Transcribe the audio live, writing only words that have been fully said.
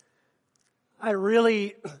I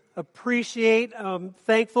really appreciate,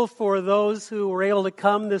 thankful for those who were able to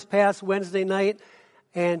come this past Wednesday night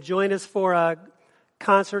and join us for a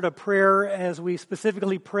concert of prayer as we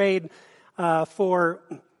specifically prayed for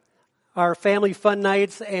our family fun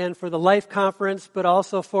nights and for the Life Conference, but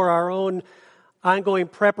also for our own ongoing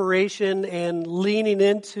preparation and leaning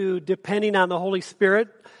into depending on the Holy Spirit,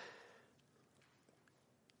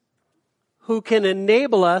 who can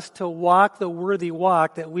enable us to walk the worthy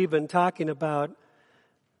walk that we've been talking about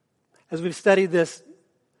as we've studied this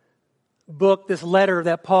book, this letter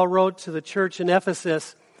that Paul wrote to the church in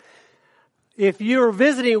Ephesus. If you're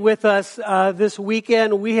visiting with us this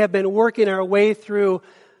weekend, we have been working our way through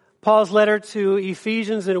Paul's letter to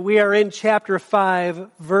Ephesians, and we are in chapter 5,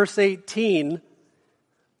 verse 18.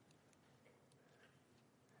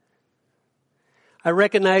 I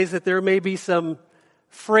recognize that there may be some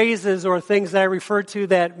phrases or things that I refer to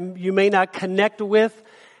that you may not connect with,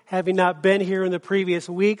 having not been here in the previous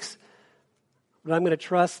weeks. But I'm going to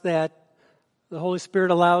trust that the Holy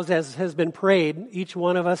Spirit allows, as has been prayed, each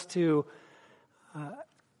one of us to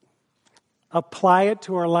apply it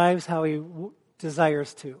to our lives how He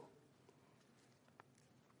desires to.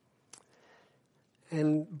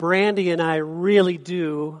 And Brandy and I really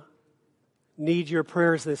do need your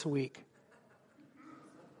prayers this week.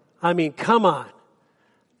 I mean, come on.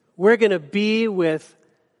 We're going to be with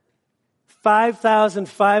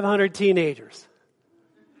 5,500 teenagers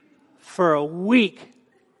for a week.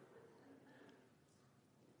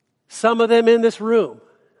 Some of them in this room.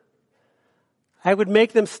 I would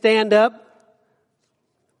make them stand up,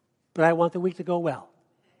 but I want the week to go well.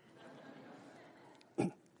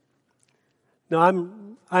 No,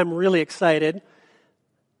 I'm really excited.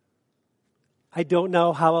 I don't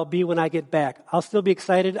know how I'll be when I get back. I'll still be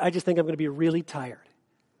excited. I just think I'm going to be really tired.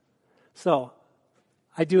 So,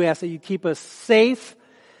 I do ask that you keep us safe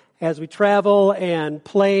as we travel and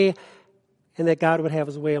play, and that God would have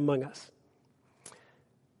His way among us.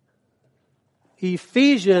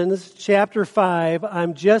 Ephesians chapter 5,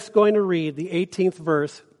 I'm just going to read the 18th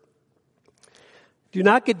verse. Do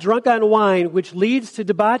not get drunk on wine, which leads to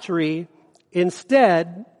debauchery.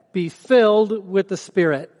 Instead, be filled with the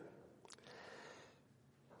Spirit.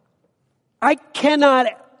 I cannot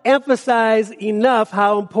emphasize enough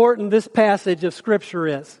how important this passage of Scripture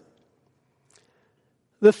is.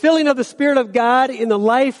 The filling of the Spirit of God in the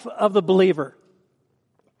life of the believer.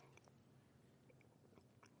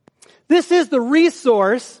 This is the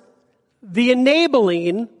resource, the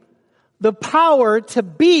enabling, the power to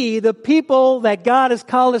be the people that God has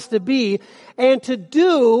called us to be and to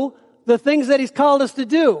do the things that He's called us to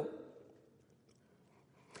do.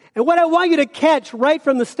 And what I want you to catch right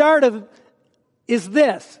from the start of is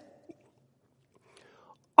this.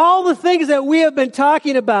 All the things that we have been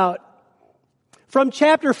talking about from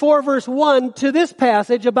chapter 4, verse 1 to this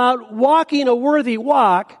passage about walking a worthy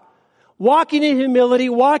walk, walking in humility,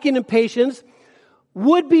 walking in patience,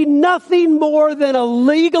 would be nothing more than a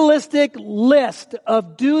legalistic list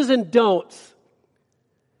of do's and don'ts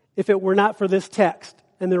if it were not for this text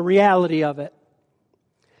and the reality of it.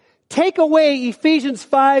 Take away Ephesians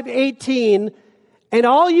 5:18 and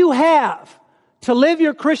all you have to live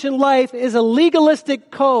your Christian life is a legalistic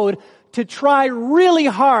code to try really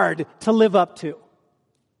hard to live up to.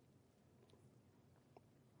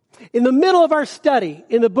 In the middle of our study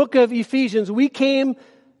in the book of Ephesians, we came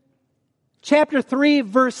chapter 3,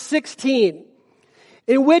 verse 16,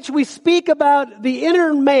 in which we speak about the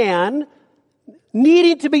inner man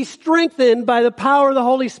needing to be strengthened by the power of the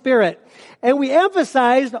Holy Spirit. And we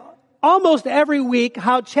emphasized almost every week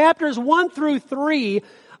how chapters 1 through 3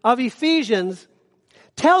 of Ephesians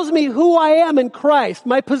tells me who I am in Christ,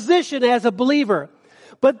 my position as a believer.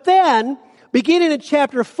 But then, beginning in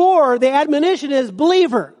chapter 4, the admonition is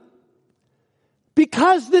believer.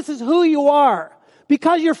 Because this is who you are,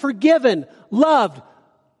 because you're forgiven, loved,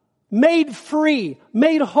 made free,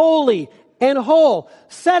 made holy and whole,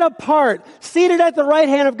 set apart, seated at the right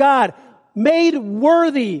hand of God, made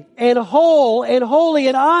worthy and whole and holy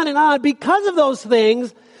and on, because of those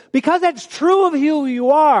things, because that's true of who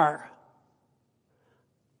you are,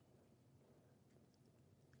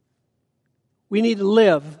 we need to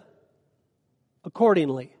live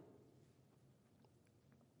accordingly.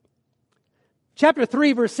 Chapter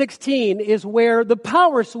 3, verse 16 is where the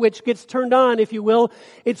power switch gets turned on, if you will.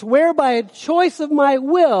 It's where by a choice of my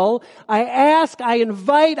will, I ask, I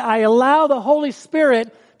invite, I allow the Holy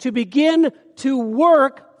Spirit to begin to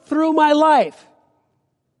work through my life.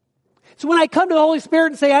 So when I come to the Holy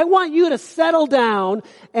Spirit and say, I want you to settle down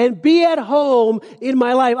and be at home in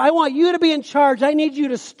my life. I want you to be in charge. I need you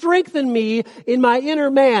to strengthen me in my inner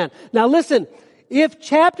man. Now listen, If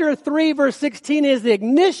chapter 3, verse 16 is the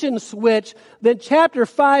ignition switch, then chapter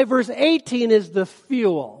 5, verse 18 is the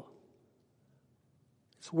fuel.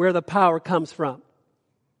 It's where the power comes from.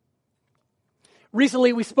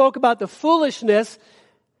 Recently, we spoke about the foolishness,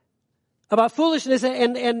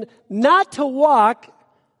 and not to walk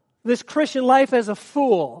this Christian life as a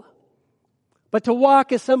fool, but to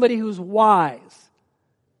walk as somebody who's wise.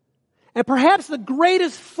 And perhaps the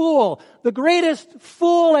greatest fool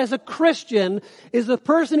as a Christian is the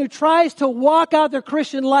person who tries to walk out their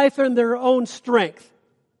Christian life in their own strength.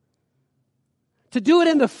 To do it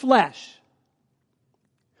in the flesh.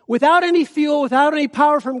 Without any fuel, without any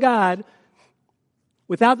power from God,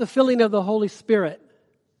 without the filling of the Holy Spirit.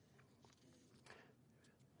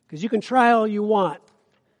 Because you can try all you want,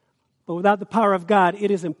 but without the power of God,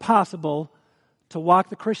 it is impossible to walk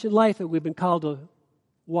the Christian life that we've been called to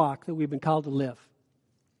walk, that we've been called to live.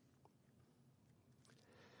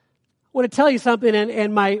 I want to tell you something,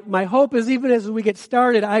 and my hope is even as we get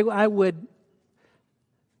started, I would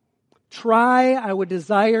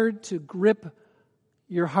desire to grip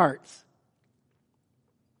your hearts.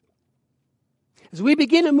 As we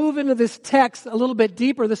begin to move into this text a little bit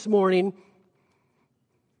deeper this morning,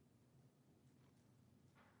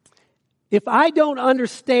 if I don't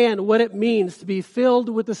understand what it means to be filled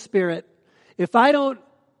with the Spirit, if I don't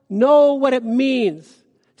know what it means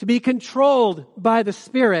to be controlled by the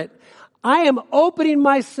Spirit, I am opening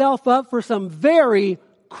myself up for some very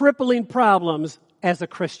crippling problems as a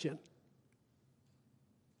Christian.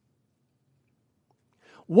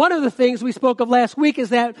 One of the things we spoke of last week is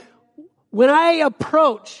that when I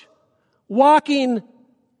approach walking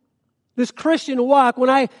this Christian walk, when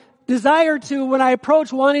I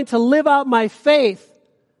approach wanting to live out my faith,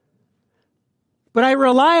 but I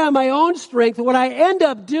rely on my own strength, what I end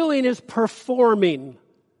up doing is performing.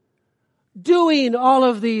 Doing all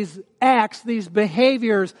of these acts, these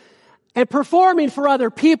behaviors, and performing for other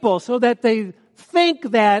people so that they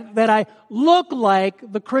think that I look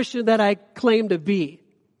like the Christian that I claim to be.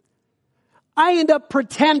 I end up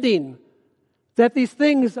pretending that these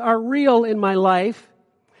things are real in my life.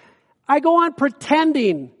 I go on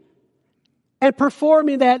pretending and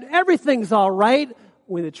performing that everything's all right,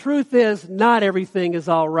 when the truth is not everything is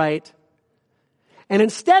all right. And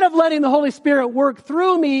instead of letting the Holy Spirit work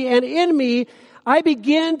through me and in me, I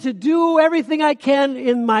begin to do everything I can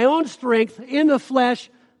in my own strength, in the flesh,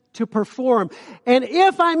 to perform. And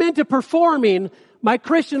if I'm into performing my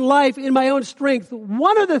Christian life in my own strength,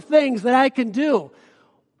 one of the things that I can do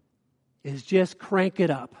is just crank it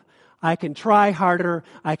up. I can try harder.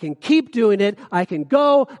 I can keep doing it. I can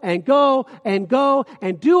go and go and go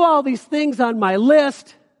and do all these things on my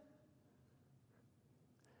list.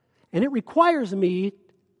 And it requires me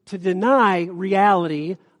to deny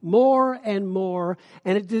reality more and more.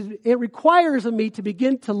 And it requires of me to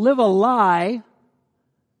begin to live a lie.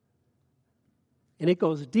 And it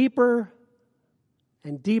goes deeper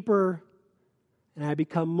and deeper. And I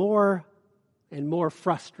become more and more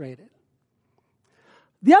frustrated.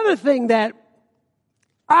 The other thing that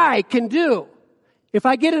I can do, if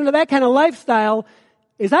I get into that kind of lifestyle,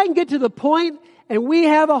 is I can get to the point, and we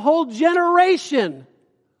have a whole generation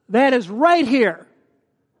that is right here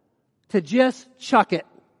to just chuck it,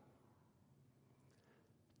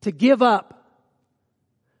 to give up.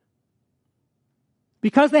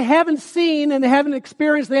 Because they haven't seen and they haven't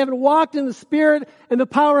experienced, they haven't walked in the Spirit and the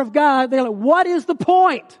power of God, they're like, what is the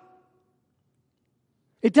point?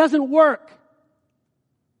 It doesn't work.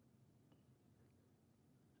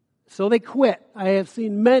 So they quit. I have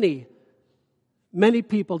seen many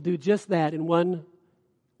people do just that in one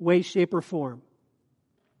way, shape, or form.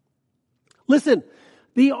 Listen,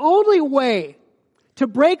 the only way to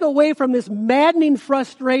break away from this maddening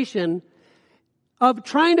frustration of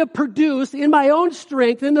trying to produce in my own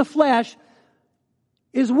strength, in the flesh,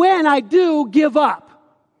 is when I do give up.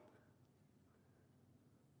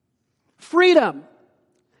 Freedom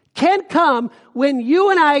can come when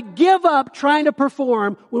you and I give up trying to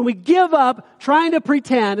perform, when we give up trying to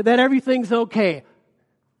pretend that everything's okay.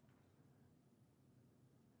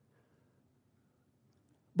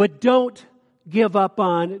 But don't give up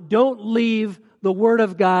on, don't leave the Word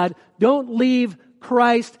of God, don't leave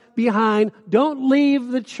Christ behind, don't leave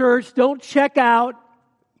the church, don't check out.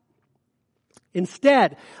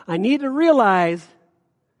 Instead, I need to realize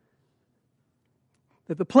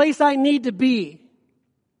that the place I need to be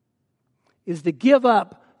is to give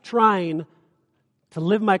up trying to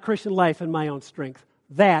live my Christian life in my own strength.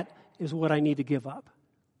 That is what I need to give up.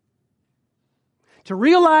 To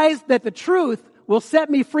realize that the truth will set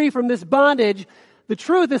me free from this bondage, the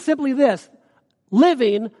truth is simply this: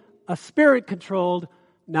 living a Spirit-controlled,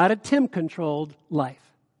 not a Tim-controlled life.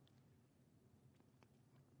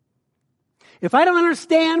 If I don't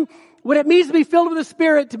understand what it means to be filled with the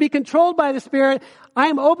Spirit, to be controlled by the Spirit, I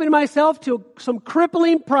am opening myself to some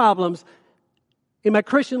crippling problems in my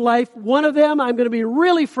Christian life. One of them, I'm going to be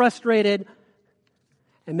really frustrated,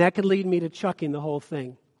 and that could lead me to chucking the whole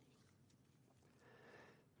thing.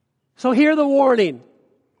 So hear the warning.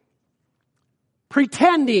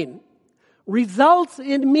 Pretending results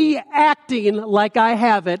in me acting like I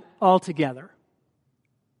have it all together.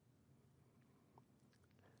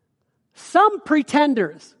 Some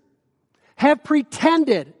pretenders have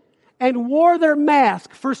pretended and wore their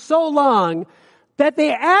mask for so long that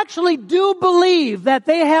they actually do believe that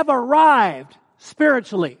they have arrived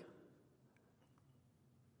spiritually.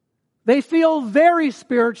 They feel very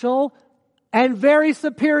spiritual and very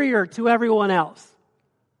superior to everyone else.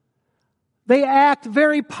 They act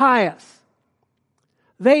very pious.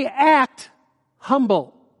 They act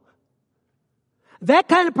humble. That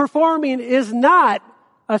kind of performing is not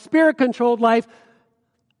a Spirit-controlled life.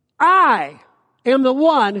 I am the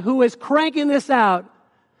one who is cranking this out,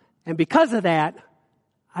 and because of that,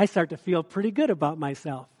 I start to feel pretty good about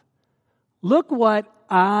myself. Look what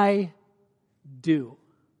I do.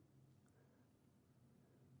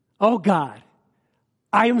 Oh God,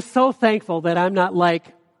 I am so thankful that I'm not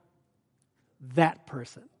like that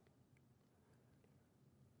person.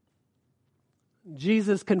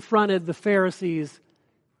 Jesus confronted the Pharisees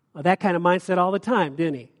with that kind of mindset all the time,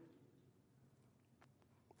 didn't he?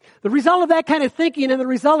 The result of that kind of thinking and the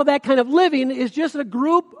result of that kind of living is just a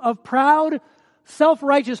group of proud,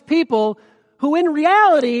 self-righteous people who in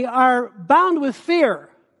reality are bound with fear.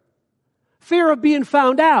 Fear of being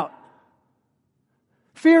found out.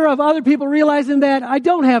 Fear of other people realizing that I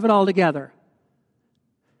don't have it all together.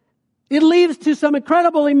 It leads to some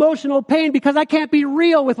incredible emotional pain because I can't be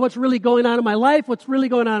real with what's really going on in my life, what's really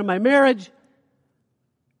going on in my marriage.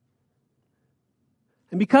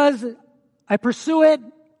 And because I pursue it,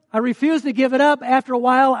 I refuse to give it up. After a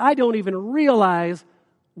while, I don't even realize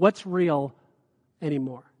what's real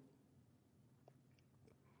anymore.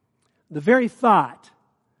 The very thought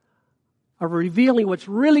of revealing what's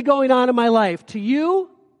really going on in my life to you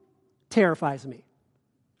terrifies me.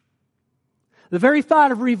 The very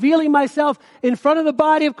thought of revealing myself in front of the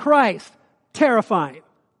body of Christ, terrifying.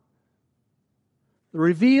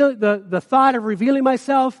 The thought of revealing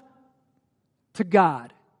myself to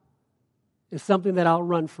God is something that I'll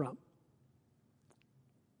run from.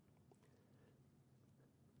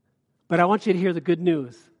 But I want you to hear the good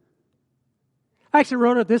news. I actually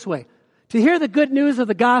wrote it this way. To hear the good news of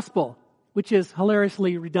the gospel, which is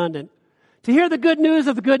hilariously redundant. To hear the good news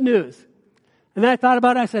of the good news. And then I thought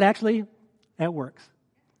about it. I said, actually, that works.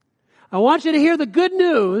 I want you to hear the good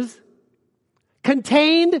news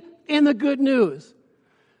contained in the good news.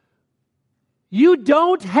 You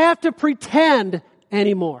don't have to pretend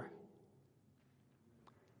anymore.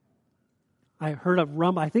 I heard a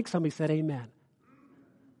rumble. I think somebody said amen.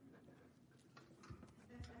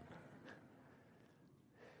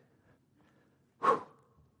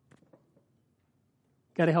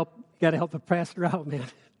 Got to help the pastor out, man.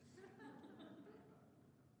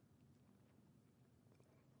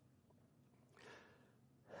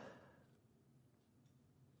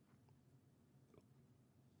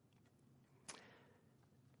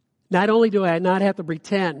 Not only do I not have to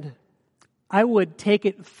pretend, I would take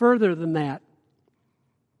it further than that.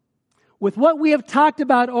 With what we have talked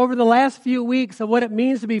about over the last few weeks of what it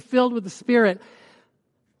means to be filled with the Spirit,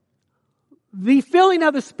 the filling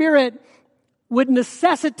of the Spirit would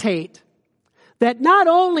necessitate that not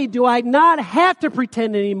only do I not have to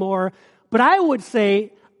pretend anymore, but I would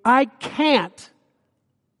say I can't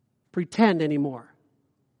pretend anymore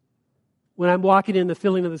when I'm walking in the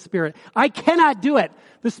filling of the Spirit. I cannot do it.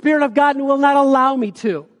 The Spirit of God will not allow me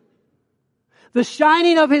to. The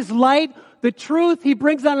shining of His light, the truth He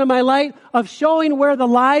brings onto my light of showing where the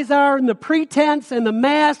lies are and the pretense and the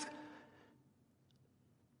mask,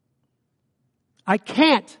 I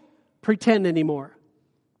can't pretend anymore.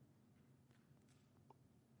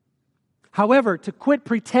 However, to quit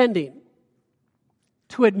pretending,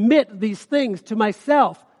 to admit these things to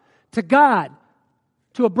myself, to God,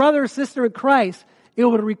 to a brother or sister in Christ, it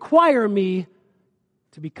would require me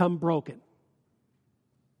to become broken.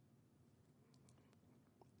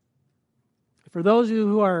 For those of you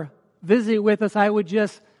who are visiting with us, I would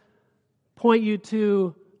just point you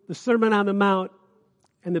to the Sermon on the Mount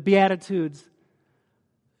and the Beatitudes.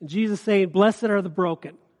 And Jesus saying, "Blessed are the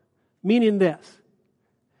broken," meaning this.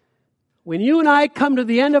 When you and I come to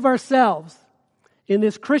the end of ourselves in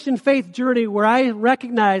this Christian faith journey where I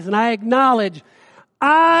recognize and I acknowledge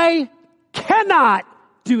I cannot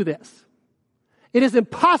do this. It is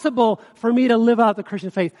impossible for me to live out the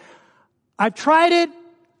Christian faith. I've tried it.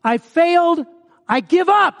 I've failed. I give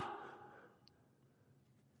up.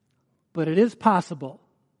 But it is possible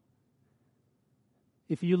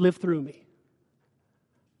if you live through me.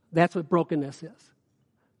 That's what brokenness is.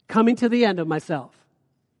 Coming to the end of myself.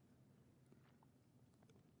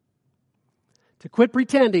 To quit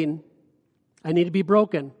pretending, I need to be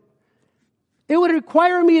broken. It would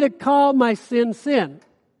require me to call my sin, sin.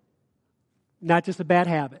 Not just a bad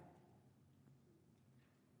habit.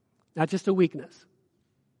 Not just a weakness.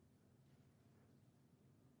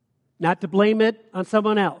 Not to blame it on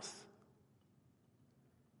someone else.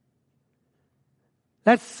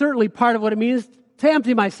 That's certainly part of what it means to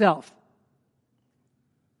empty myself.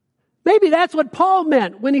 Maybe that's what Paul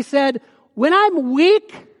meant when he said, when I'm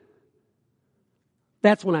weak,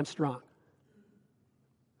 that's when I'm strong.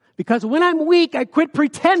 Because when I'm weak, I quit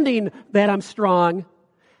pretending that I'm strong.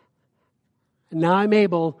 And now I'm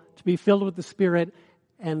able to be filled with the Spirit,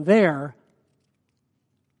 and there,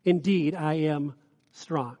 indeed, I am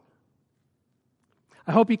strong.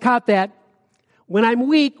 I hope you caught that. When I'm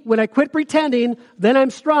weak, when I quit pretending, then I'm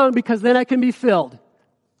strong because then I can be filled.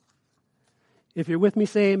 If you're with me,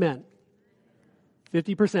 say amen.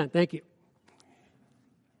 50%, thank you.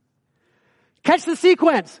 Catch the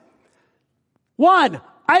sequence. 1,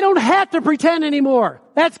 I don't have to pretend anymore.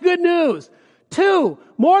 That's good news. 2,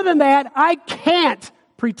 more than that, I can't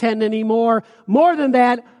pretend anymore. More than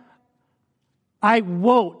that, I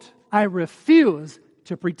won't. I refuse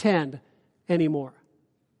to pretend anymore.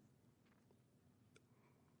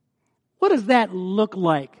 What does that look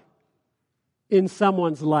like in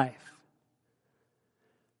someone's life?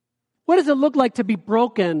 What does it look like to be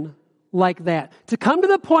broken like that? To come to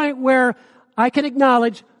the point where I can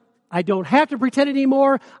acknowledge I don't have to pretend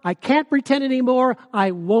anymore, I can't pretend anymore,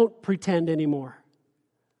 I won't pretend anymore.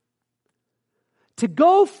 To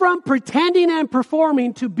go from pretending and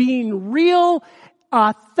performing to being real,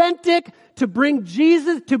 authentic, to bring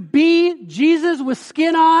Jesus, to be Jesus with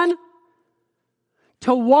skin on,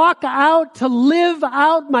 to walk out, to live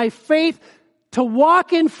out my faith, to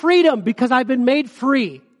walk in freedom because I've been made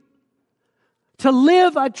free. To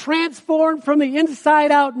live a transformed from the inside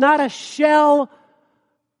out, not a shell.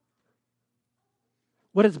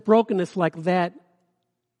 What is brokenness like that?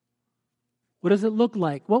 What does it look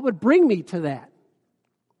like? What would bring me to that?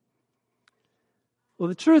 Well,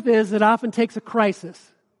 the truth is it often takes a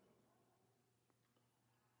crisis.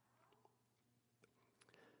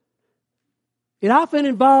 It often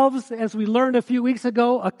involves, as we learned a few weeks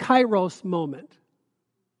ago, a kairos moment.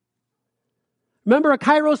 Remember, a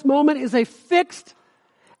kairos moment is a fixed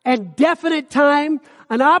and definite time,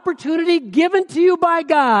 an opportunity given to you by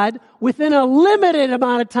God within a limited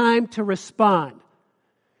amount of time to respond.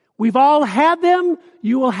 We've all had them,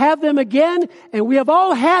 you will have them again, and we have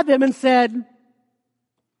all had them and said,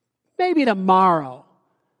 maybe tomorrow.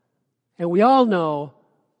 And we all know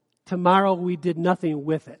tomorrow we did nothing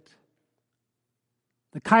with it.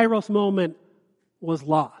 The kairos moment was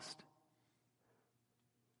lost.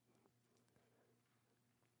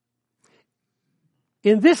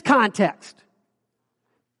 In this context,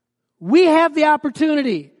 we have the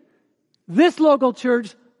opportunity, this local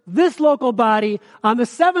church, this local body, on the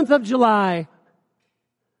 7th of July,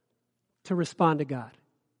 to respond to God.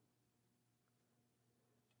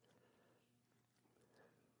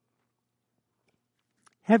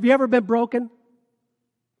 Have you ever been broken?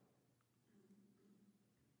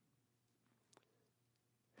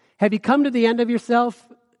 Have you come to the end of yourself?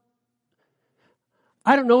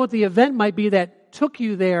 I don't know what the event might be that took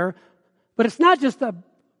you there, but it's not just a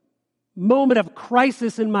moment of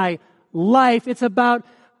crisis in my life. It's about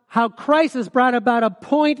how Christ has brought about a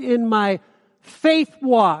point in my faith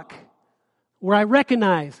walk where I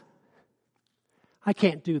recognize I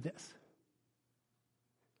can't do this.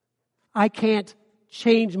 I can't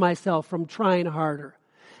change myself from trying harder.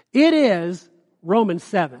 It is Romans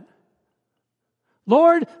 7.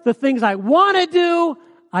 Lord, the things I want to do,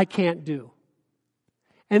 I can't do.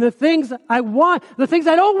 And the things I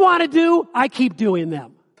don't want to do, I keep doing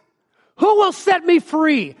them. Who will set me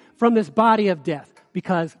free from this body of death?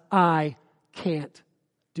 Because I can't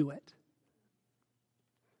do it.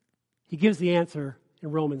 He gives the answer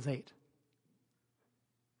in Romans 8.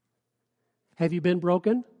 Have you been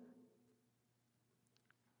broken?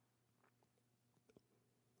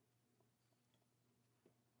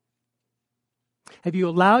 Have you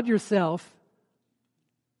allowed yourself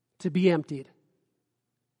to be emptied?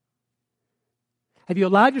 Have you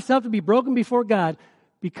allowed yourself to be broken before God?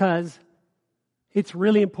 Because it's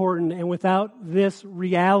really important, and without this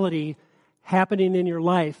reality happening in your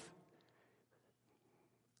life,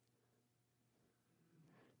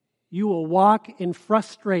 you will walk in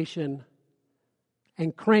frustration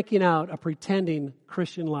and cranking out a pretending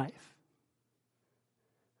Christian life.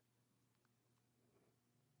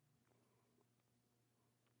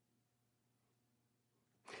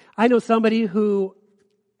 I know somebody who,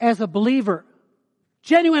 as a believer,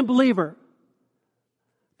 genuine believer,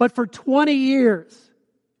 but for 20 years,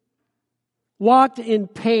 walked in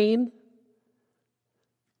pain.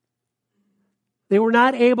 They were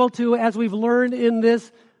not able to, as we've learned in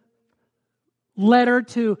this letter,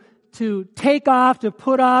 to take off, to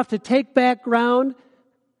put off, to take back ground.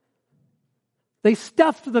 They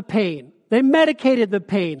stuffed the pain. They medicated the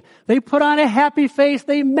pain. They put on a happy face.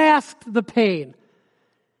 They masked the pain.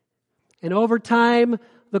 And over time,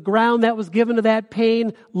 the ground that was given to that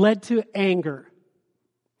pain led to anger.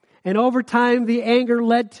 And over time, the anger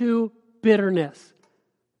led to bitterness.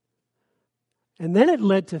 And then it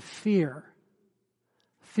led to fear.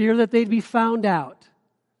 Fear that they'd be found out.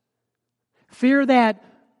 Fear that,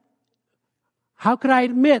 how could I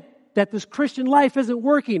admit that this Christian life isn't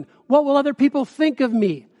working? What will other people think of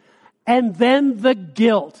me? And then the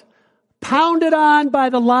guilt, pounded on by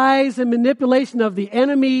the lies and manipulation of the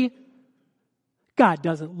enemy. God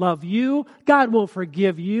doesn't love you. God won't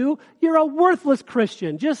forgive you. You're a worthless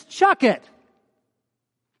Christian. Just chuck it.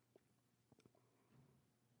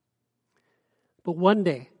 But one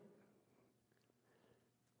day,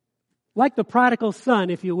 like the prodigal son,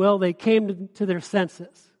 if you will, they came to their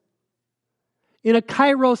senses. In a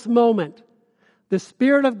kairos moment, the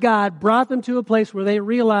Spirit of God brought them to a place where they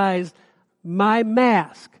realized, my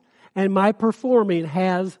mask and my performing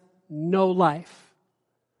has no life.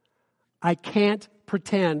 I can't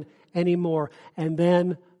pretend anymore. And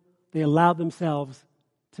then they allowed themselves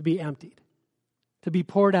to be emptied, to be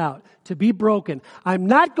poured out, to be broken. I'm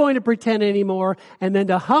not going to pretend anymore. And then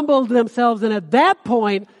to humble themselves. And at that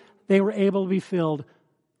point, they were able to be filled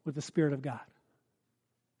with the Spirit of God.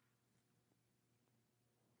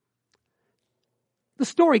 The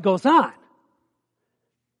story goes on.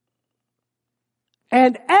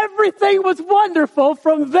 And everything was wonderful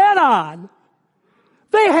from then on.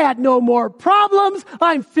 They had no more problems.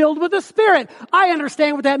 I'm filled with the Spirit. I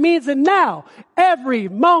understand what that means. And now, every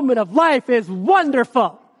moment of life is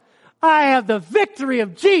wonderful. I have the victory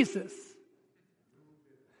of Jesus.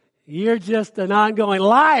 You're just an ongoing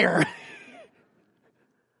liar.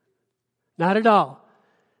 Not at all.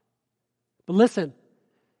 But listen,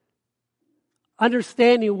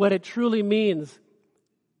 understanding what it truly means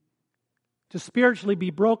to spiritually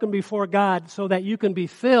be broken before God so that you can be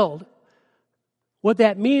filled, what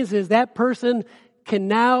that means is that person can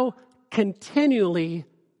now continually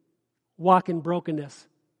walk in brokenness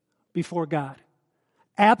before God.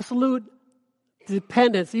 Absolute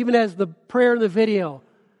dependence, even as the prayer in the video,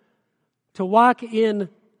 to walk in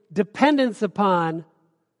dependence upon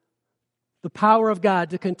the power of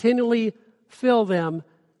God, to continually fill them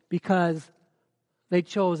because they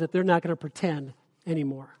chose that they're not going to pretend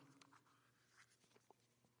anymore.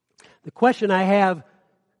 The question I have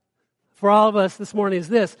for all of us this morning is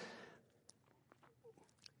this: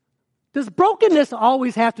 does brokenness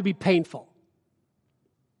always have to be painful?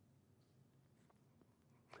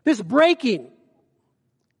 This breaking,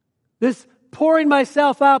 this pouring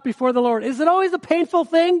myself out before the Lord, is it always a painful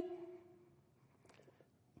thing?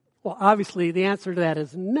 Well, obviously the answer to that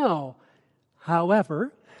is no.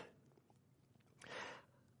 However,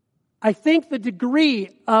 I think the degree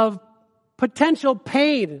of potential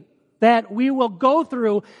pain that we will go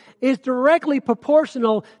through is directly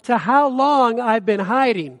proportional to how long I've been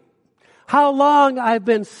hiding, how long I've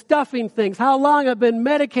been stuffing things, how long I've been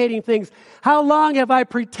medicating things, how long have I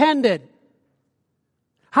pretended,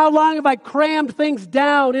 how long have I crammed things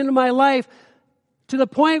down into my life to the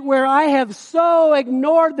point where I have so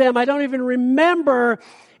ignored them I don't even remember.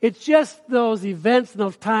 It's just those events and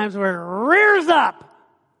those times where it rears up.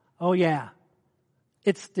 Oh yeah,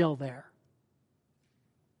 it's still there.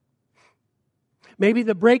 Maybe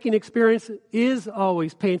the breaking experience is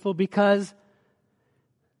always painful because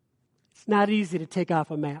it's not easy to take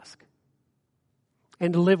off a mask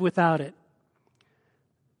and to live without it.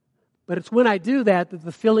 But it's when I do that that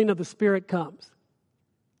the filling of the Spirit comes.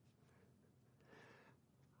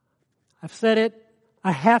 I've said it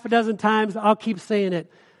a half a dozen times. I'll keep saying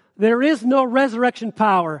it. There is no resurrection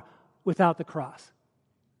power without the cross.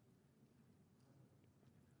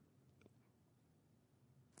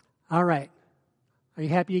 All right. Are you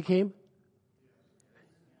happy you came?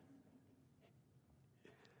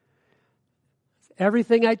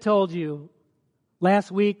 Everything I told you last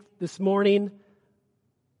week, this morning,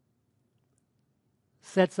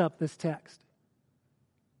 sets up this text.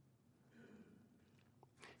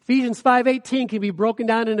 Ephesians 5:18 can be broken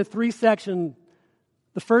down into 3 sections.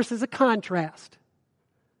 The first is a contrast.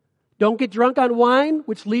 Don't get drunk on wine,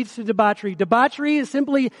 which leads to debauchery. Debauchery is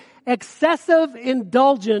simply excessive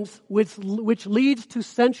indulgence, which leads to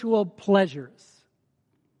sensual pleasures.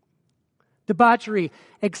 Debauchery,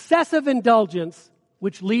 excessive indulgence,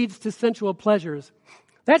 which leads to sensual pleasures.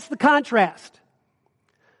 That's the contrast.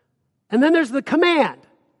 And then there's the command.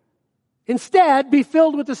 Instead, be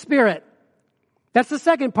filled with the Spirit. That's the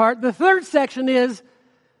second part. The third section is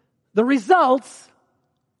the results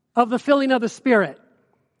of the filling of the Spirit,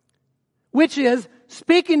 which is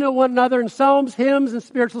speaking to one another in psalms, hymns, and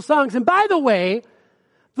spiritual songs. And by the way,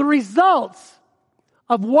 the results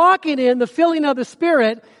of walking in the filling of the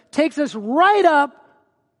Spirit takes us right up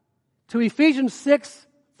to Ephesians 6,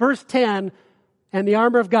 verse 10, and the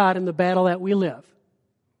armor of God in the battle that we live.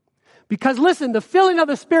 Because listen, the filling of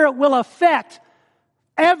the Spirit will affect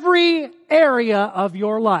every area of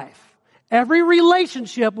your life. Every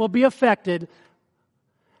relationship will be affected.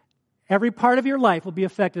 Every part of your life will be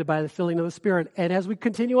affected by the filling of the Spirit. And as we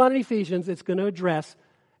continue on in Ephesians, it's going to address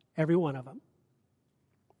every one of them.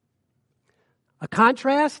 A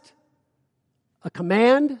contrast, a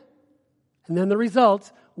command, and then the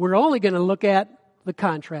results. We're only going to look at the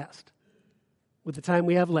contrast with the time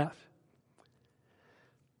we have left.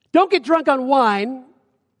 Don't get drunk on wine,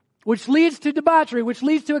 which leads to debauchery, which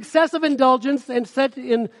leads to excessive indulgence and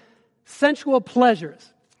in sensual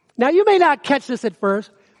pleasures. Now, you may not catch this at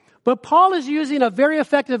first, but Paul is using a very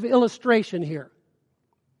effective illustration here.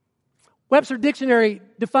 Webster Dictionary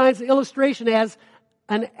defines the illustration as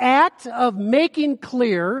an act of making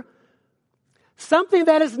clear something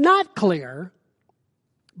that is not clear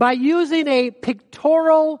by using a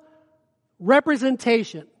pictorial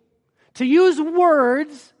representation. To use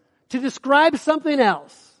words to describe something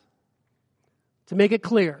else, to make it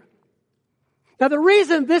clear. Now, the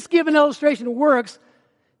reason this given illustration works,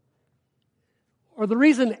 or the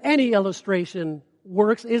reason any illustration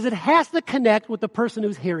works, is it has to connect with the person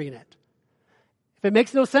who's hearing it. If it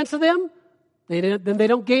makes no sense to them, then they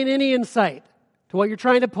don't gain any insight to what you're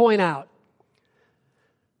trying to point out.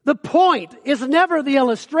 The point is never the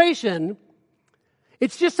illustration.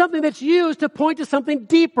 It's just something that's used to point to something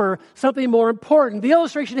deeper, something more important. The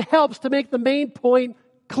illustration helps to make the main point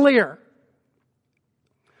clear.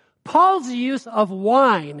 Paul's use of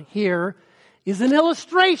wine here is an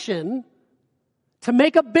illustration to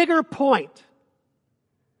make a bigger point.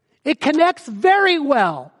 It connects very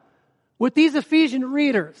well with these Ephesian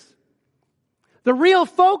readers. The real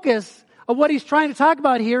focus of what he's trying to talk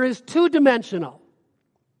about here is two-dimensional.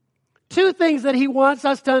 Two things that he wants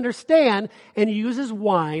us to understand, and he uses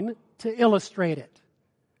wine to illustrate it.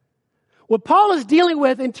 What Paul is dealing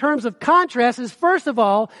with in terms of contrast is, first of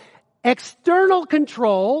all, external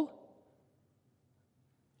control,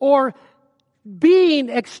 or being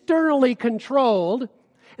externally controlled.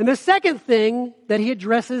 And the second thing that he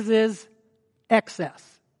addresses is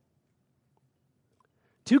excess.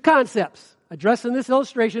 Two concepts addressed in this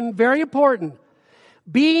illustration, very important.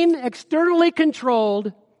 Being externally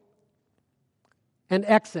controlled and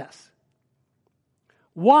excess.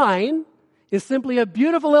 Wine is simply a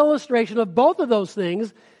beautiful illustration of both of those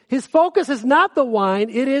things. His focus is not the wine,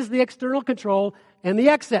 it is the external control and the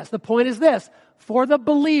excess. The point is this: for the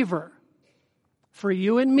believer, for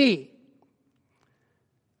you and me,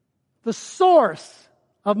 the source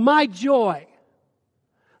of my joy,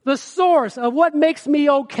 the source of what makes me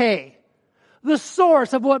okay, the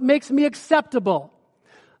source of what makes me acceptable,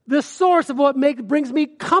 the source of what brings me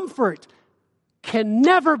comfort can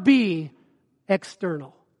never be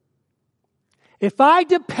external. If I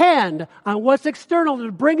depend on what's external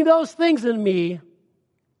to bring those things in me,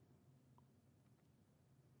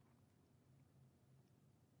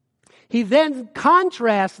 he then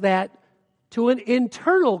contrasts that to an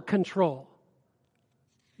internal control,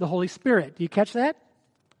 the Holy Spirit. Do you catch that?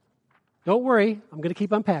 Don't worry, I'm going to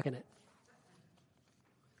keep unpacking it.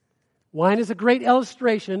 Wine is a great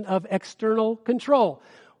illustration of external control.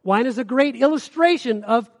 Wine is a great illustration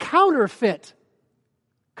of counterfeit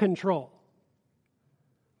control.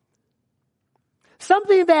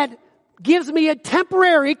 Something that gives me a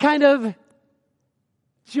temporary kind of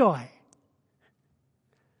joy.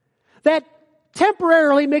 That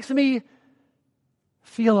temporarily makes me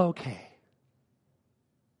feel okay.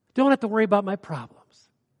 Don't have to worry about my problems.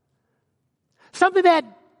 Something that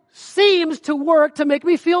seems to work to make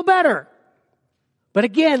me feel better. But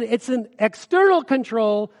again, it's an external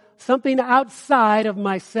control, something outside of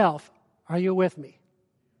myself. Are you with me?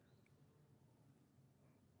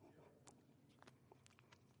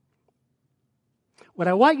 What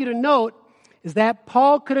I want you to note is that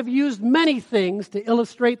Paul could have used many things to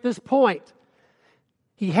illustrate this point.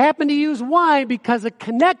 He happened to use wine because it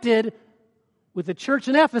connected with the church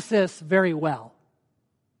in Ephesus very well.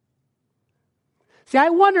 See, I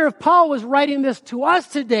wonder if Paul was writing this to us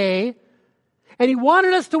today, and he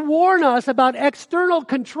wanted us to warn us about external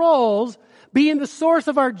controls being the source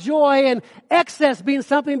of our joy and excess being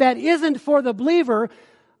something that isn't for the believer.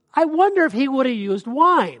 I wonder if he would have used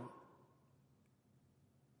wine.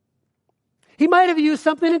 He might have used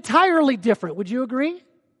something entirely different. Would you agree?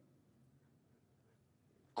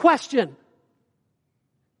 Question.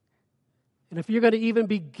 And if you're going to even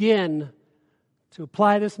begin to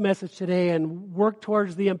apply this message today and work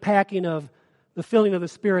towards the unpacking of the filling of the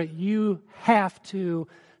Spirit, you have to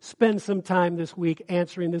spend some time this week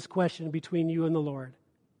answering this question between you and the Lord.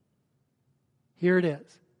 Here it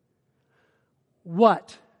is.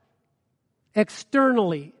 What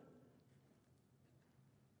externally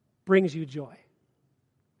brings you joy?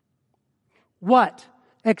 What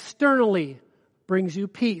externally brings you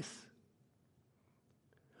peace?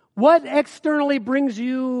 What externally brings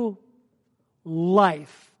you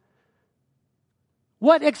life?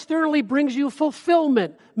 What externally brings you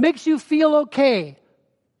fulfillment, makes you feel okay?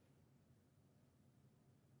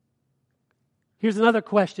 Here's another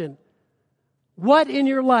question. What in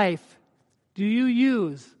your life do you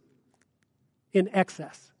use in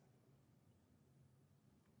excess?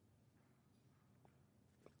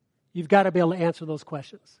 You've got to be able to answer those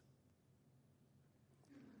questions.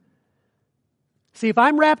 See, if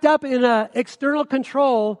I'm wrapped up in an external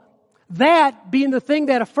control, that being the thing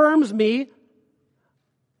that affirms me,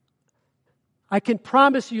 I can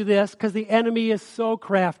promise you this because the enemy is so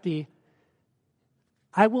crafty.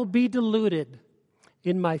 I will be deluded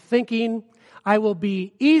in my thinking. I will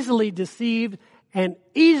be easily deceived and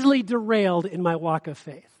easily derailed in my walk of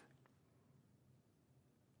faith.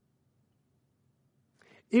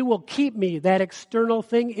 It will keep me, that external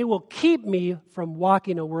thing, it will keep me from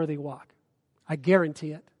walking a worthy walk. I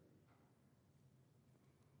guarantee it.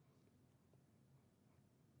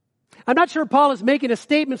 I'm not sure Paul is making a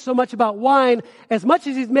statement so much about wine as much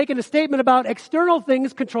as he's making a statement about external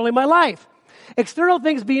things controlling my life. External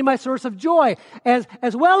things being my source of joy, as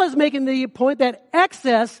well as making the point that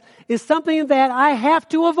excess is something that I have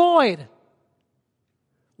to avoid.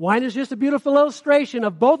 Wine is just a beautiful illustration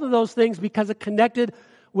of both of those things because it connected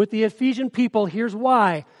with the Ephesian people. Here's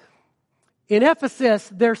why. In Ephesus,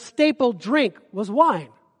 their staple drink was wine.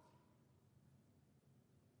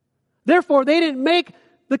 Therefore, they didn't make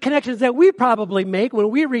the connections that we probably make when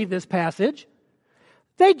we read this passage.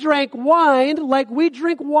 They drank wine like we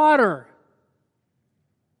drink water.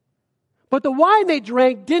 But the wine they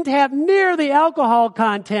drank didn't have near the alcohol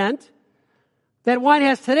content that wine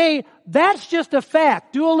has today. That's just a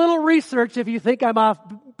fact. Do a little research if you think I'm off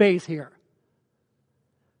base here.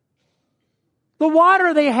 The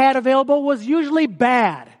water they had available was usually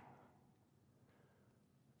bad.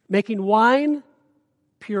 Making wine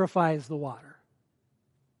purifies the water.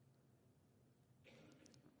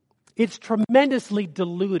 It's tremendously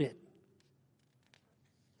diluted.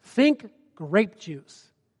 Think grape juice.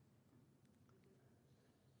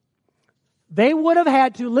 They would have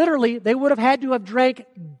had to have drank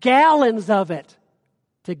gallons of it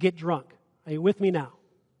to get drunk. Are you with me now?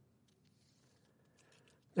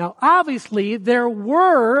 Now, obviously, there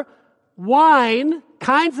were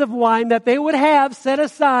kinds of wine that they would have set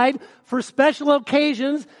aside for special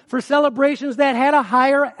occasions, for celebrations that had a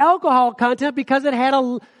higher alcohol content because it had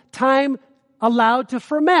a time allowed to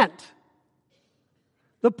ferment.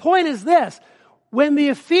 The point is this. When the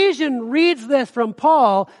Ephesian reads this from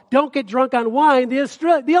Paul, don't get drunk on wine, the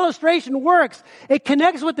illustration works. It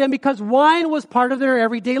connects with them because wine was part of their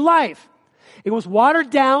everyday life. It was watered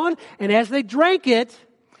down, and as they drank it,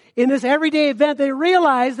 in this everyday event, they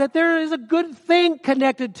realized that there is a good thing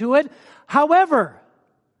connected to it. However,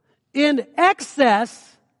 in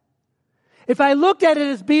excess, if I looked at it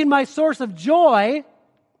as being my source of joy,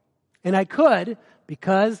 and I could,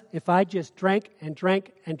 because if I just drank and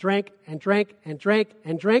drank and drank and drank and drank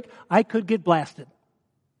and drank, I could get blasted.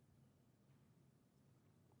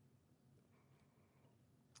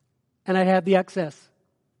 And I had the excess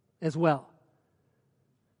as well.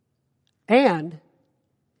 And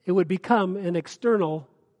it would become an external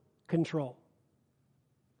control.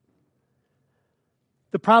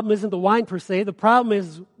 The problem isn't the wine per se. The problem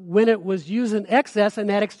is when it was used in excess and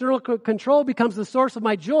that external control becomes the source of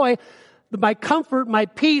my joy, my comfort, my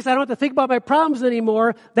peace. I don't have to think about my problems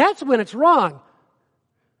anymore. That's when it's wrong.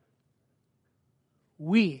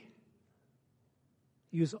 We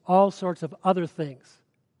use all sorts of other things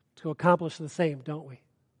to accomplish the same, don't we?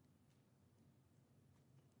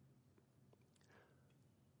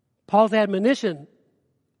 Paul's admonition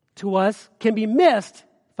to us can be missed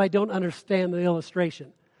if I don't understand the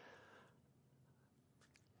illustration.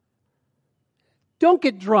 Don't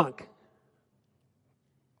get drunk.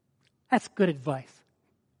 That's good advice.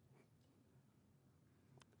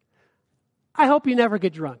 I hope you never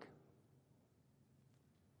get drunk.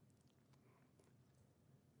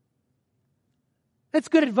 That's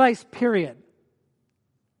good advice, period.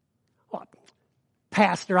 Well,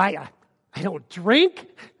 Pastor, I don't drink.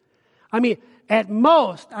 I mean, at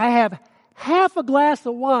most, I have half a glass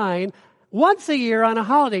of wine once a year on a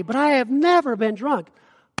holiday, but I have never been drunk.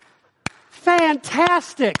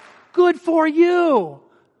 Fantastic. Good for you.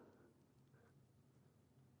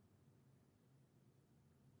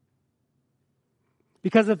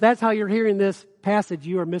 Because if that's how you're hearing this passage,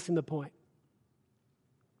 you are missing the point.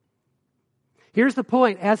 Here's the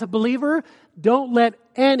point. As a believer, don't let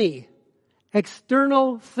any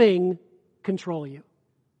external thing control you.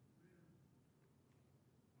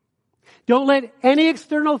 Don't let any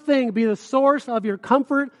external thing be the source of your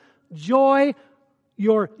comfort, joy,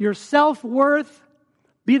 your self-worth,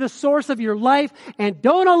 be the source of your life, and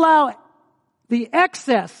don't allow the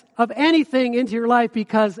excess of anything into your life,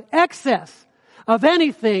 because excess of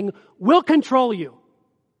anything will control you.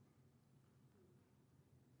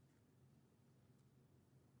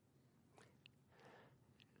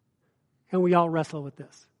 And we all wrestle with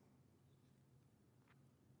this.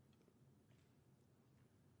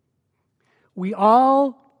 We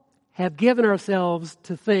all have given ourselves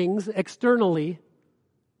to things externally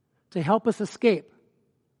to help us escape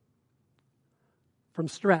from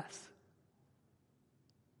stress,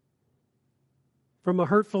 from a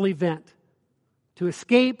hurtful event, to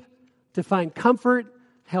escape, to find comfort,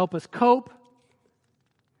 help us cope.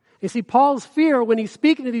 You see, Paul's fear when he's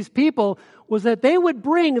speaking to these people was that they would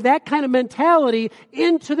bring that kind of mentality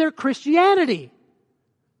into their Christianity.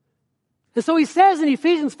 And so he says in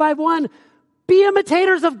Ephesians 5:1, be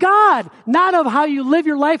imitators of God, not of how you live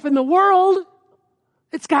your life in the world.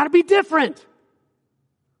 It's got to be different.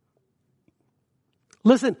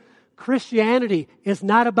 Listen, Christianity is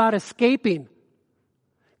not about escaping.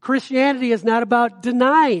 Christianity is not about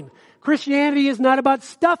denying. Christianity is not about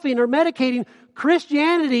stuffing or medicating.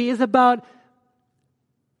 Christianity is about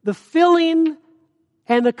the filling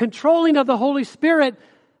and the controlling of the Holy Spirit,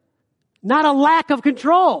 not a lack of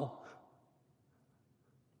control.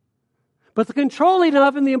 But the controlling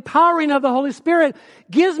of and the empowering of the Holy Spirit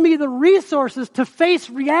gives me the resources to face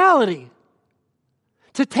reality,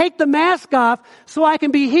 to take the mask off so I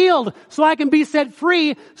can be healed, so I can be set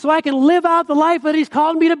free, so I can live out the life that He's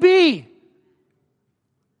called me to be.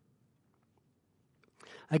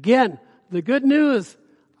 Again, the good news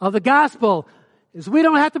of the gospel is we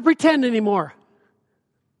don't have to pretend anymore.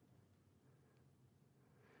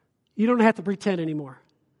 You don't have to pretend anymore.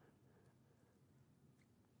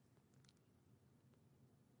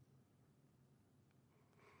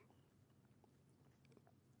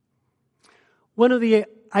 One of the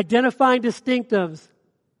identifying distinctives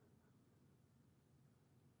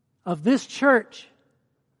of this church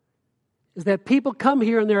is that people come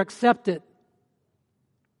here and they're accepted.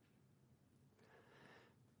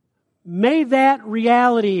 May that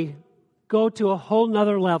reality go to a whole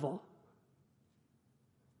nother level.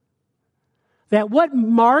 That what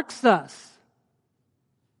marks us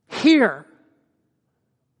here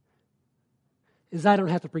is I don't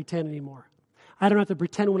have to pretend anymore. I don't have to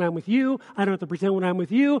pretend when I'm with you. I don't have to pretend when I'm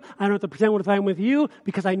with you. I don't have to pretend when I'm with you,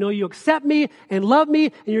 because I know you accept me and love me,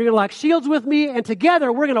 and you're going to lock shields with me, and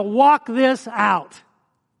together we're going to walk this out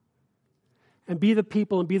and be the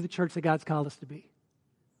people and be the church that God's called us to be.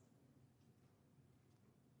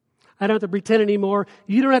 I don't have to pretend anymore.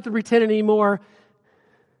 You don't have to pretend anymore,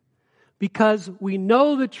 because we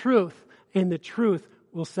know the truth, and the truth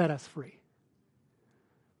will set us free.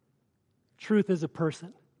 Truth is a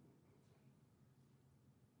person.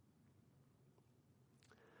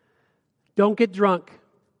 Don't get drunk,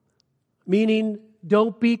 meaning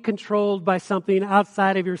don't be controlled by something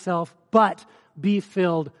outside of yourself, but be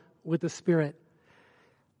filled with the Spirit.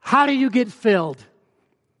 How do you get filled?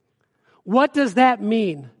 What does that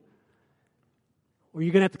mean? Well,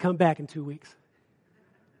 you're going to have to come back in 2 weeks.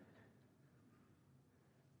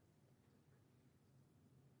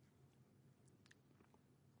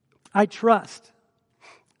 I trust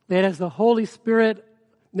that as the Holy Spirit,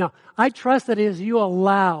 I trust that as you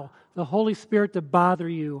allow the Holy Spirit to bother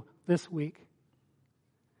you this week,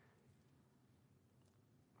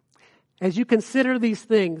 as you consider these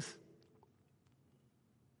things,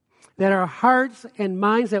 that our hearts and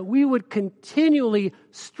minds, that we would continually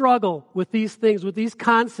struggle with these things, with these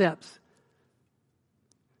concepts,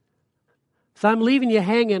 So I'm leaving you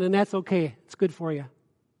hanging, and that's okay. It's good for you.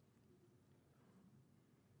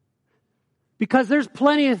 Because there's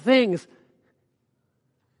plenty of things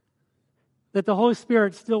that the Holy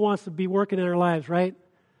Spirit still wants to be working in our lives, right?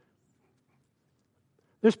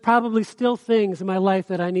 There's probably still things in my life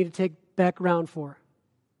that I need to take back ground for.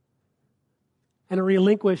 And to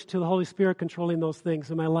relinquish to the Holy Spirit controlling those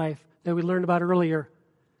things in my life that we learned about earlier.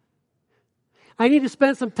 I need to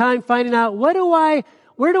spend some time finding out where do I,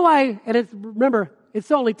 and remember,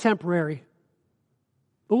 it's only temporary.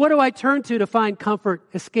 But what do I turn to find comfort,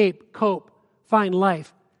 escape, cope, find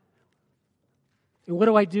life? And what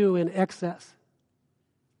do I do in excess?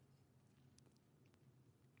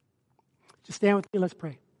 Just stand with me, let's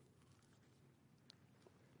pray.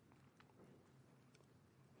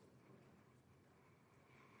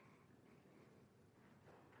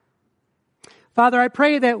 Father, I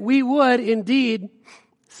pray that we would indeed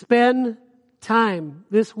spend time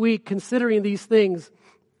this week considering these things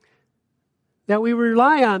that we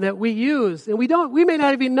rely on, that we use, and we may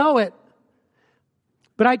not even know it.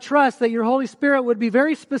 But I trust that your Holy Spirit would be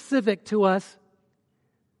very specific to us.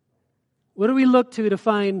 What do we look to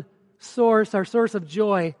find our source of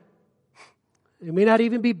joy? It may not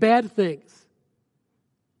even be bad things.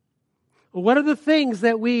 What are the things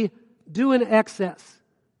that we do in excess?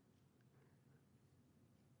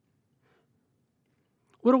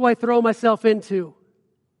 What do I throw myself into?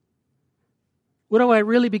 What do I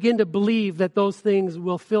really begin to believe that those things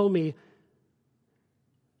will fill me,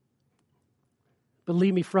 but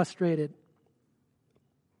leave me frustrated?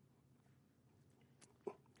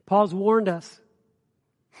 Paul's warned us.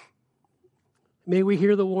 May we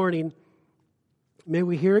hear the warning. May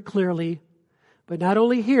we hear it clearly, but not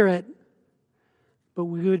only hear it, but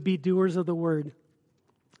we would be doers of the word.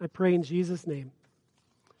 I pray in Jesus' name.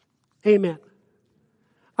 Amen.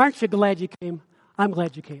 Aren't you glad you came? I'm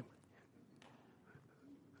glad you came.